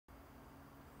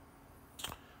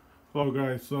Hello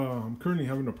guys, I'm currently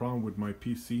having a problem with my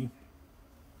PC.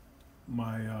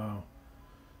 The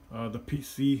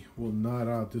PC will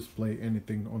not display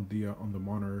anything on the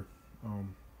monitor.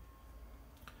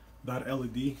 That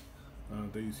LED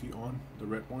that you see on the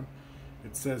red one,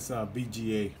 it says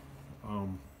VGA.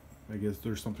 I guess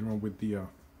there's something wrong with the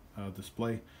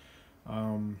display.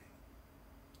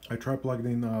 I tried plugging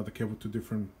in the cable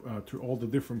to all the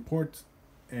different ports,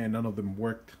 and none of them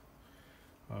worked.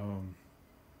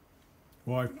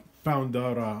 Well, I found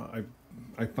out a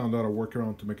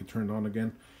workaround to make it turn on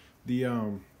again. The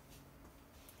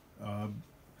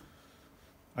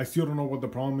I still don't know what the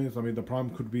problem is. I mean, the problem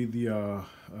could be the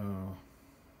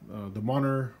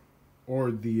monitor or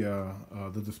the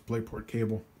Displayport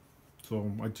cable.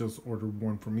 So I just ordered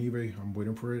one from eBay. I'm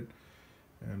waiting for it,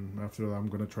 and after that, I'm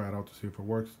gonna try it out to see if it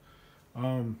works.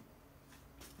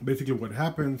 Basically, what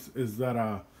happens is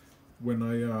that when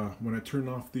I turn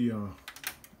off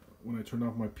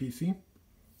my PC,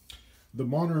 the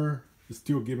monitor is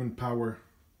still giving power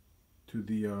to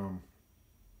the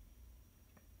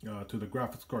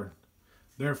graphics card.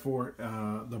 Therefore,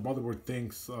 the motherboard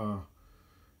thinks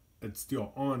it's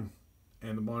still on,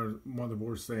 and the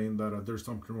motherboard is saying that there's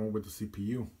something wrong with the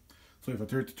CPU. So if I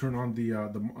try to turn on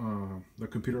the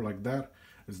computer like that,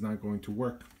 it's not going to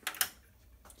work.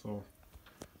 So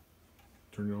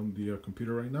turn on the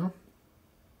computer right now.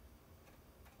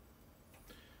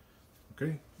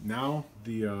 Okay, now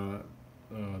the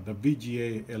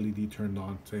VGA LED turned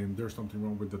on, saying there's something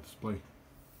wrong with the display.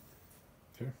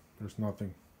 Okay, there's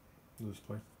nothing in the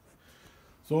display.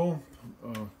 So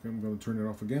I'm going to turn it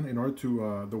off again. In order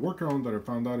to the workaround that I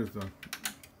found out is to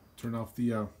turn off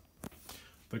the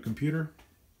computer,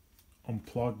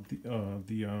 unplug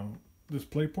the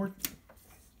Displayport.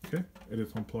 Okay, it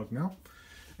is unplugged now,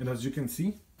 and as you can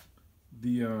see,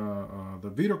 the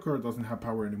video card doesn't have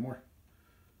power anymore.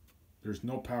 There's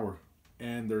no power,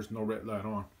 and there's no red light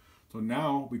on. So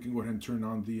now we can go ahead and turn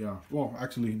on the, well,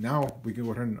 actually now we can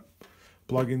go ahead and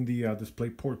plug in the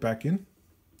Displayport back in.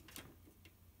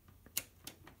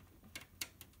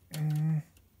 And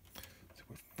so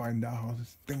we'll find out how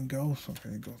this thing goes. Okay,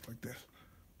 it goes like this.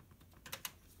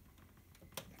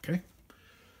 Okay,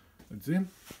 it's in.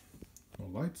 No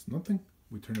lights, nothing.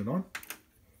 We turn it on.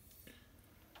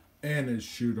 And it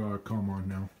should come on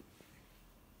now.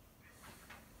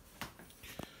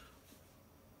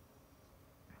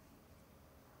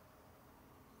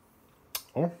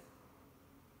 Oh,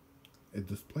 it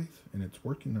displays and it's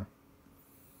working now.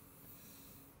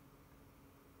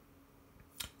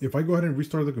 If I go ahead and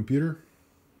restart the computer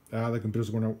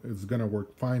is gonna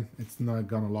work fine. It's not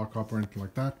gonna lock up or anything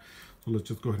like that. So let's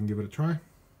just go ahead and give it a try.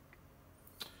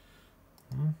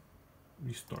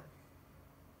 Restart.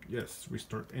 Yes,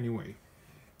 restart anyway.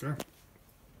 Okay.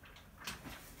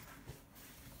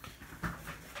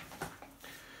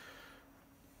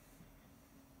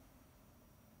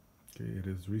 Okay, it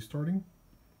is restarting.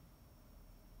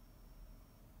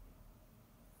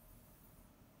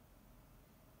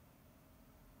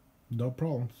 No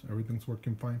problems. Everything's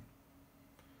working fine.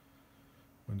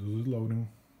 Windows is loading.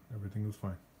 Everything is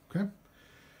fine. Okay.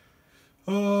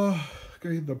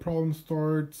 Okay, the problem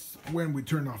starts when we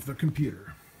turn off the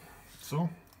computer.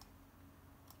 So,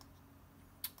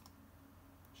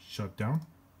 shut down.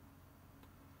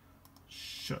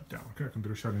 Shut down. Okay,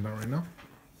 computer shutting down right now.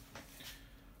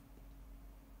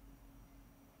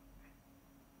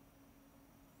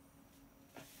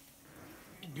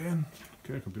 Again,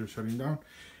 okay, computer shutting down,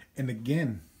 and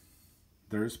again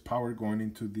there's power going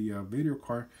into the video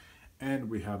card, and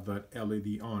we have that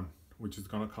LED on, which is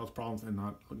gonna cause problems and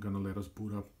not gonna let us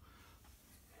boot up.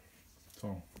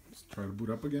 So let's try to boot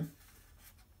up again.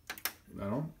 That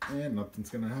on, and nothing's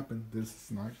gonna happen. This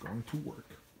is not going to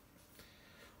work.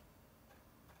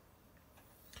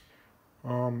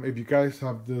 If you guys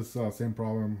have this same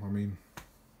problem, I mean,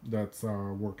 that's a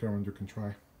workaround you can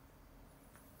try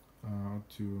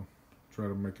to try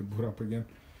to make it boot up again.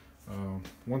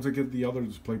 Once I get the other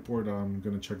Displayport, I'm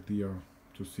gonna check the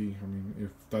to see. I mean,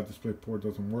 if that Displayport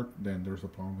doesn't work, then there's a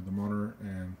problem with the monitor,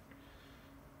 and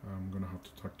I'm gonna have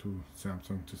to talk to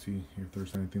Samsung to see if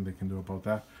there's anything they can do about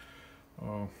that.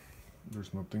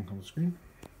 There's nothing on the screen.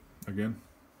 Again,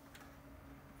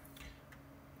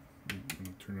 I'm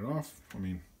gonna turn it off. I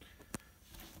mean,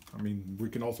 we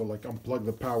can also like unplug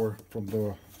the power from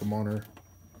the monitor.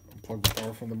 Unplug the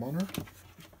power from the monitor.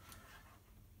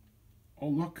 Oh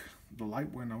look, the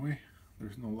light went away.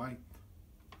 There's no light.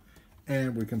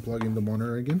 And we can plug in the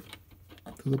monitor again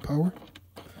to the power.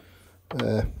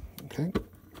 Okay.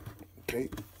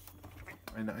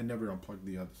 And I never unplugged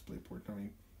the Displayport. I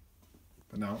mean,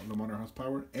 but now the monitor has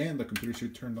power, and the computer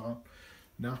should turn on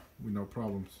Now we no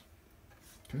problems.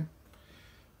 Okay,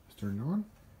 let's turn it on.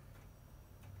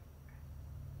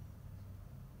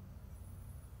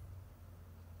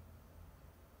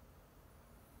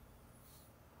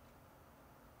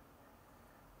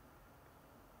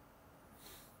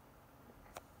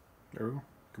 There we go.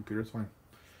 Computer's fine.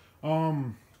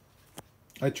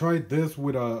 I tried this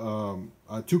with a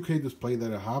 2K display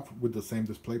that I have with the same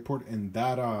Displayport, and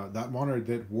that monitor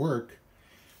did work.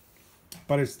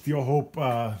 But I still hope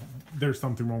there's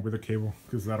something wrong with the cable,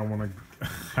 because I don't want to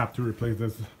have to replace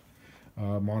this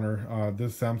monitor.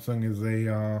 This Samsung is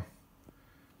a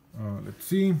let's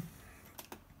see.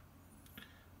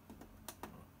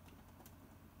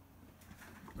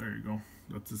 There you go.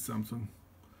 That's the Samsung.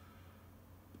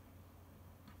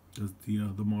 That's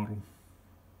the model,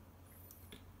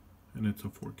 and it's a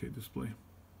 4K display.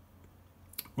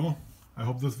 Well, I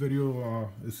hope this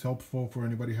video is helpful for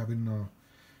anybody having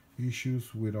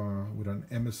issues with an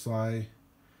MSI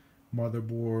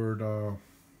motherboard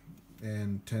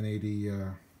and 1080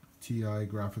 Ti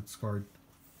graphics card.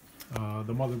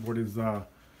 The motherboard is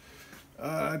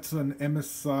it's an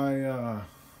MSI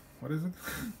what is it?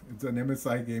 It's an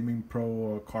MSI Gaming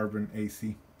Pro Carbon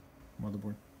AC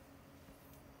motherboard.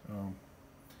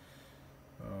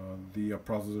 The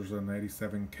processor's an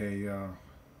 87K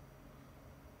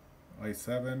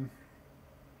i7,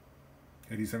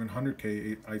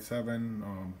 8700K i7,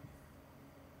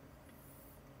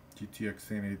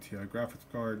 GTX 1080 Ti graphics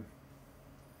card,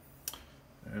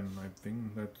 and I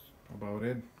think that's about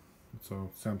it. It's a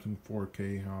Samsung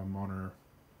 4K monitor.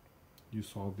 You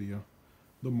saw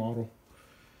the model.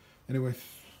 Anyways,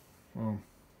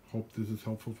 hope this is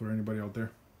helpful for anybody out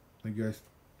there. Thank you guys.